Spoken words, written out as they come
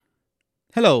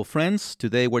Hello, friends.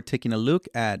 Today we're taking a look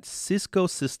at Cisco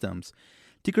Systems,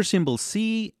 ticker symbol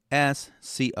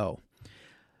CSCO.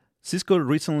 Cisco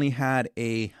recently had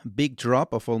a big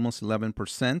drop of almost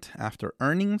 11% after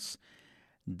earnings.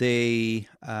 They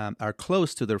are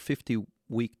close to their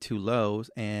 50-week two lows,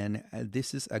 and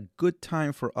this is a good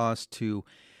time for us to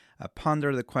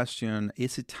ponder the question,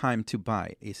 is it time to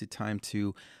buy? Is it time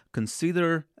to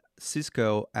consider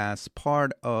Cisco as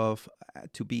part of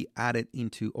to be added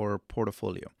into our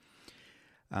portfolio?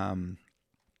 Um,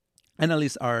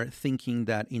 Analysts are thinking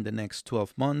that in the next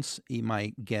 12 months, it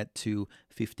might get to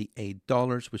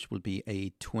 $58, which will be a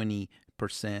 20%,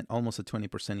 almost a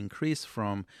 20% increase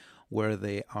from where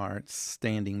they are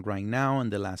standing right now in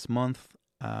the last month.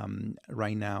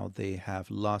 Right now, they have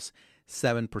lost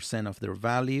 7% of their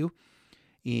value.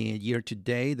 In year to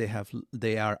date,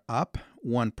 they are up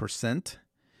 1%,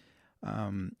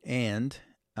 and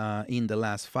in the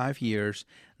last 5 years,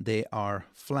 they are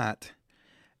flat.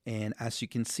 And as you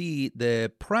can see,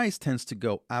 the price tends to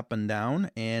go up and down.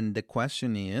 And the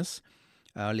question is,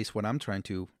 at least what I'm trying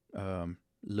to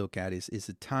look at is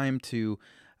it time to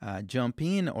jump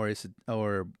in, or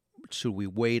should we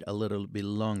wait a little bit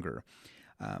longer?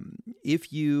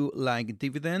 If you like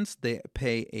dividends, they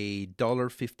pay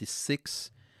 $1.56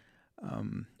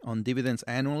 on dividends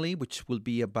annually, which will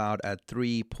be about at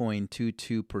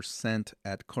 3.22%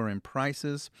 at current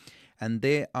prices, and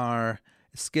they are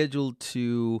scheduled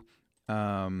to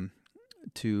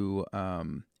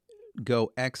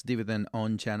go ex-dividend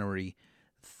on January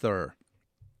 3rd.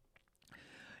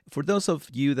 For those of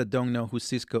you that don't know who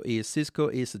Cisco is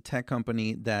a tech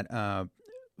company that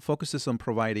focuses on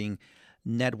providing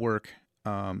network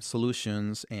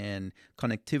solutions and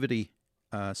connectivity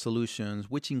solutions,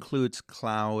 which includes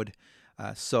cloud,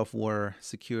 software,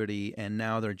 security, and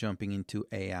now they're jumping into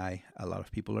AI. A lot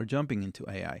of people are jumping into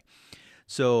AI.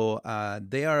 So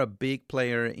they are a big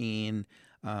player in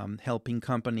helping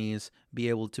companies be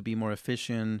able to be more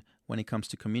efficient when it comes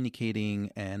to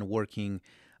communicating and working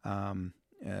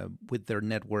with their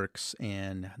networks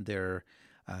and their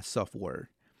software.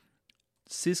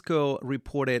 Cisco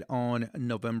reported on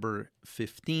November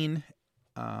 15.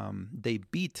 They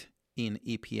beat in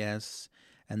EPS,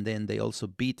 and then they also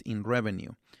beat in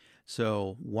revenue.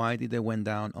 So why did they went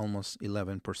down almost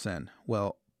 11%?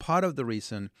 Well, part of the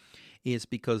reason is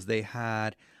because they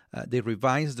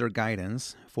revised their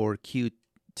guidance for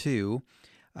Q2.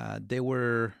 They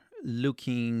were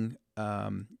looking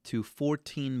to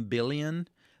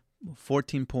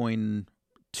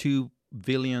 $14.2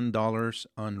 billion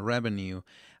on revenue,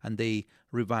 and they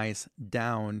revised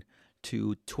down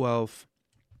to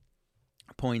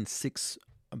 $12.6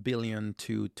 billion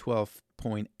to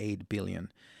 $12.8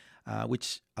 billion,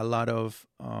 which a lot of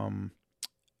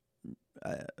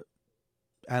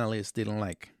analysts didn't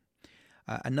like.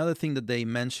 Another thing that they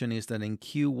mentioned is that in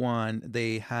Q1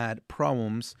 they had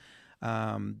problems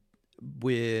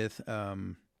with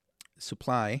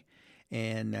supply,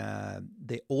 and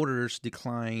the orders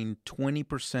declined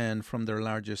 20% from their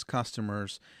largest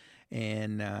customers,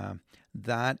 and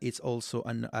that is also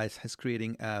has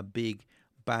creating a big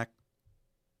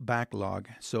backlog.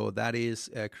 So that is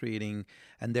creating,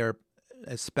 and they're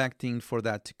expecting for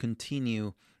that to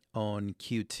continue on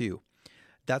Q2.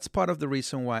 That's part of the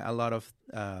reason why a lot of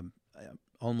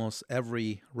almost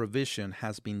every revision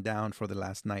has been down for the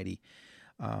last 90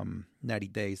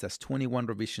 days. That's 21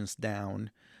 revisions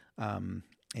down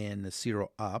and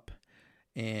 0 up.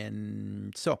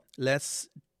 And so let's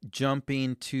jump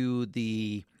into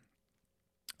the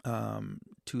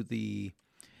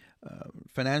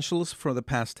financials for the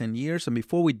past 10 years. And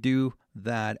before we do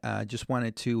that, I just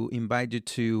wanted to invite you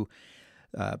to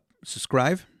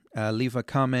subscribe, leave a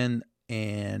comment,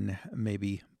 and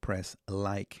maybe press a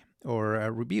like or a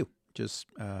review. Just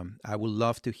I would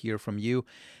love to hear from you.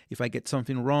 If I get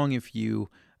something wrong, if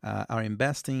you are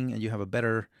investing and you have a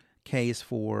better case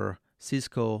for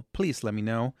Cisco, please let me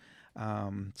know.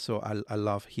 So I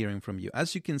love hearing from you.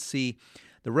 As you can see,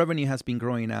 the revenue has been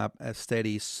growing up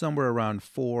steady, somewhere around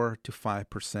 4 to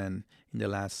 5% in the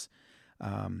last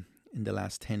 10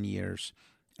 years,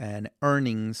 and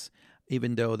earnings,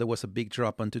 even though there was a big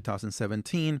drop in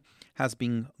 2017, has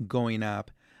been going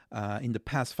up in the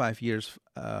past 5 years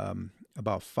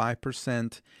about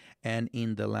 5%, and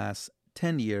in the last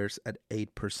 10 years at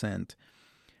 8%.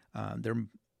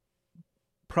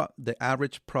 The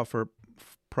average profit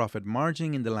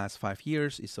margin in the last 5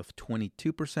 years is of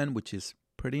 22%, which is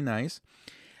pretty nice.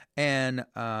 And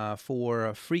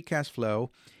for free cash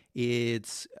flow,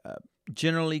 it's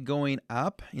generally going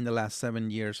up in the last 7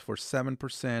 years for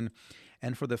 7%,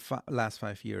 and for the last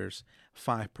 5 years,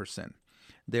 5%.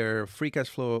 Their free cash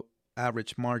flow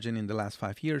average margin in the last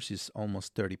 5 years is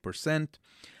almost 30%.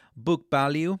 Book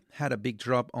value had a big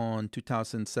drop on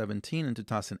 2017 and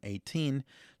 2018,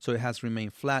 so it has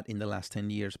remained flat in the last 10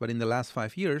 years. But in the last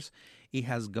 5 years, it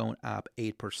has gone up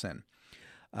 8%.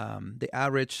 The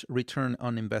average return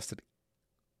on invested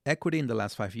equity in the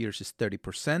last 5 years is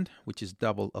 30%, which is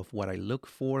double of what I look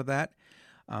for that.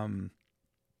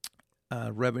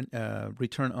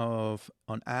 Return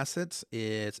on assets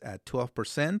is at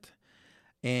 12%,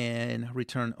 and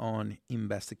return on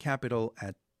invested capital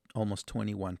at almost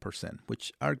 21%,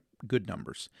 which are good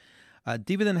numbers.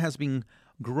 Dividend has been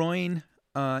growing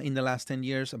in the last 10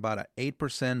 years about at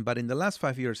 8%, but in the last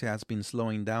 5 years it has been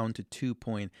slowing down to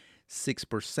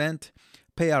 2.6%.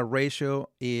 Payout ratio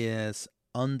is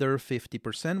under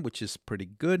 50%, which is pretty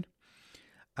good.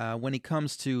 When it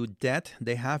comes to debt,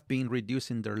 they have been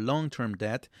reducing their long-term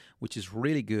debt, which is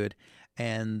really good,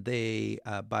 and they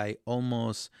by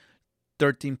almost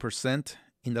 13%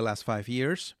 in the last 5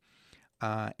 years.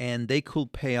 And they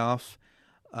could pay off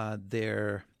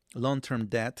their long-term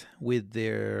debt with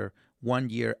their 1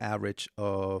 year average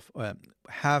of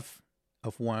half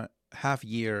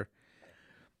year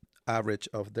average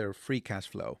of their free cash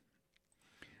flow.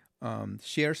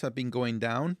 Shares have been going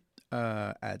down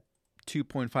at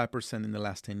 2.5% in the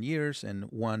last 10 years and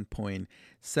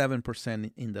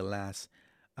 1.7% in the last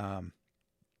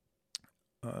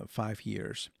 5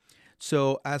 years.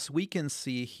 So as we can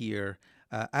see here,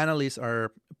 analysts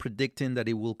are predicting that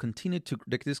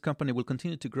this company will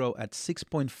continue to grow at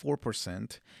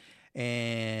 6.4%,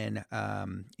 and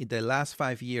in the last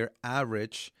 5 year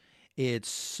average, it's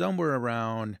somewhere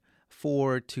around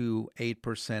 4 to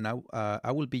 8%.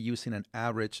 I will be using an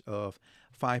average of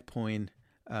 5.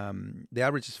 The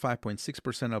average is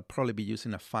 5.6%. I'll probably be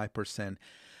using a 5%.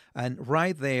 And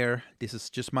right there, this is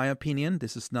just my opinion.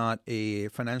 This is not a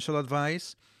financial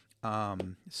advice.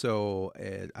 So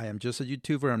I am just a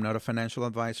YouTuber. I'm not a financial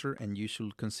advisor, and you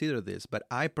should consider this. But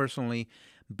I personally,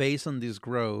 based on this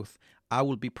growth, I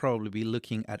will probably be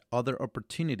looking at other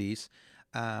opportunities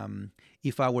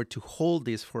if I were to hold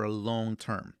this for a long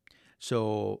term.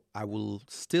 So I will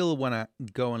still want to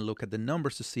go and look at the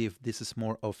numbers to see if this is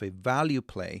more of a value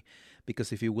play,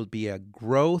 because if it will be a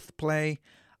growth play,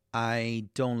 I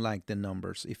don't like the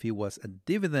numbers. If it was a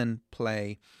dividend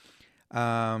play,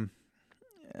 I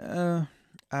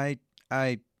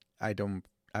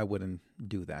wouldn't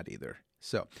do that either.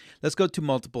 So let's go to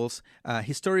multiples.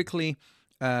 Historically,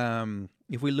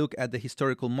 if we look at the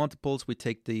historical multiples, we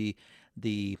take the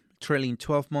trailing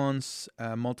 12 months,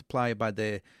 multiply by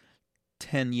the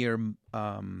 10-year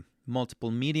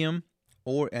multiple medium,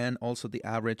 and also the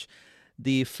average.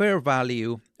 The fair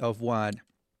value of what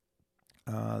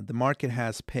the market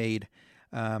has paid,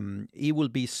 it will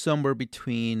be somewhere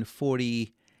between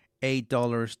 $48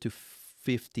 to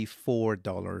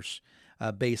 $54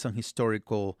 based on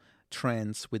historical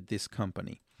trends with this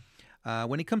company.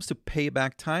 When it comes to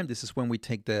payback time, this is when we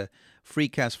take the free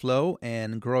cash flow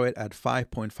and grow it at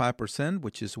 5.5%,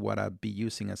 which is what I'd be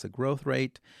using as a growth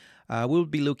rate. We'll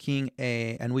be looking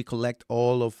and we collect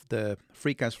all of the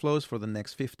free cash flows for the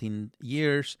next 15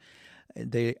 years.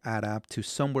 They add up to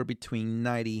somewhere between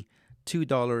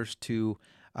 $92 to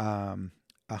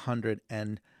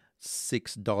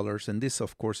 $106, and this,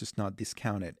 of course, is not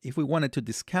discounted. If we wanted to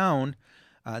discount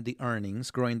the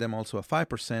earnings, growing them also at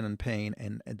 5% and paying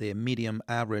and the medium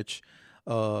average,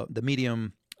 the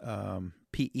medium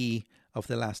PE of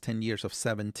the last 10 years of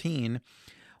 17,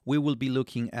 we will be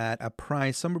looking at a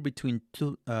price somewhere between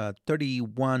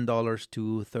 $31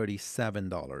 to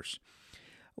 $37.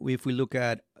 If we look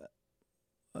at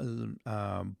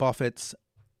Buffett's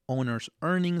owner's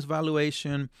earnings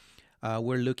valuation,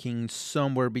 we're looking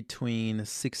somewhere between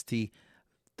 $63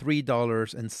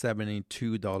 and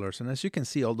 $72. And as you can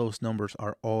see, all those numbers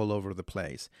are all over the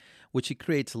place, which it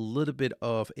creates a little bit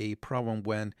of a problem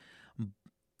when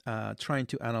trying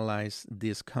to analyze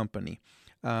this company.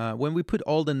 When we put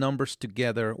all the numbers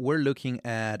together, we're looking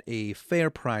at a fair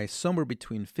price somewhere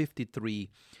between $53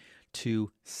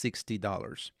 to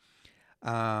 $60.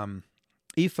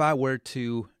 If I were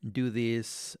to do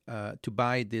this, to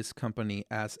buy this company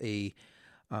as a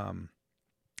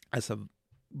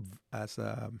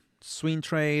swing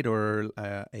trade or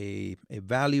a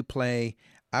value play,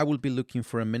 I will be looking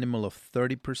for a minimum of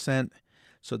 30%.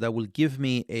 So that will give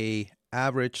me a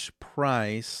average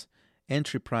price,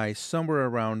 entry price, somewhere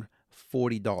around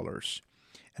 $40.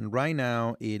 And right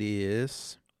now it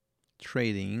is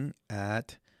trading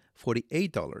at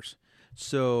 $48.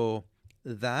 So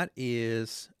that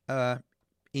is an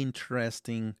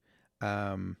interesting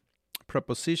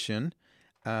proposition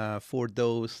for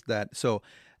those that. So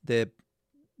the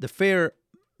fair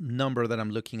number that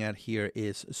I'm looking at here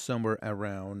is somewhere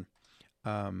around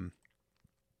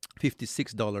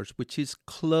 $56, which is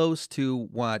close to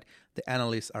what the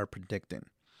analysts are predicting.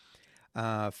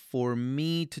 For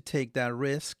me to take that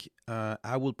risk,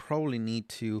 I will probably need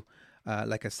to,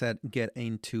 like I said, get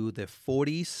into the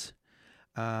 40s,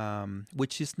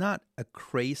 which is not a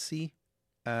crazy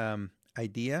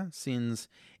idea since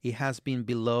it has been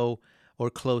below or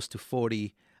close to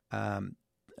 40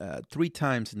 three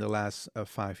times in the last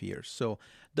 5 years. So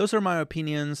those are my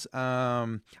opinions.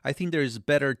 I think there's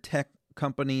better tech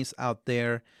companies out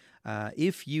there.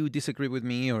 If you disagree with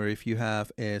me or if you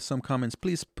have some comments,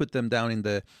 please put them down in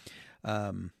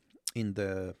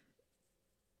the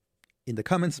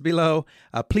comments below.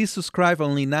 Please subscribe.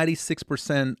 Only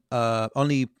 96%,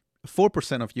 only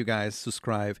 4% of you guys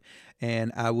subscribe,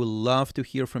 and I would love to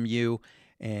hear from you.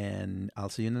 And I'll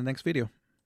see you in the next video.